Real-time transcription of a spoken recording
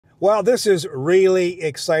Well, this is really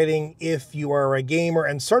exciting if you are a gamer,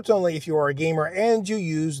 and certainly if you are a gamer and you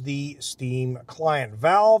use the Steam client.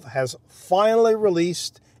 Valve has finally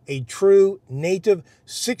released a true native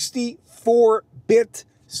 64-bit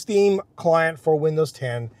Steam client for Windows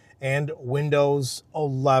 10 and Windows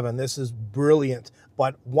 11. This is brilliant,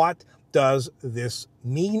 but what does this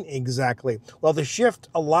mean exactly? Well, the shift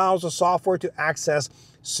allows the software to access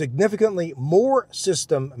significantly more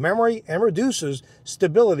system memory and reduces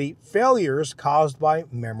stability failures caused by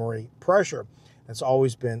memory pressure. That's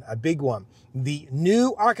always been a big one. The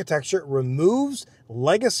new architecture removes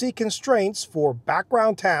legacy constraints for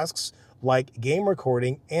background tasks like game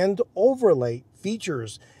recording and overlay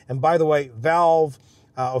features. And by the way, Valve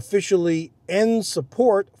officially ends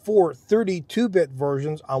support for 32-bit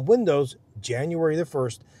versions on Windows January the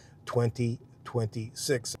 1st,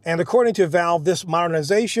 2026. And according to Valve, this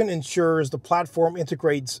modernization ensures the platform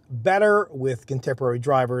integrates better with contemporary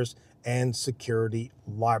drivers and security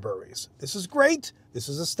libraries. This is great. This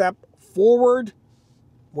is a step forward.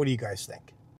 What do you guys think?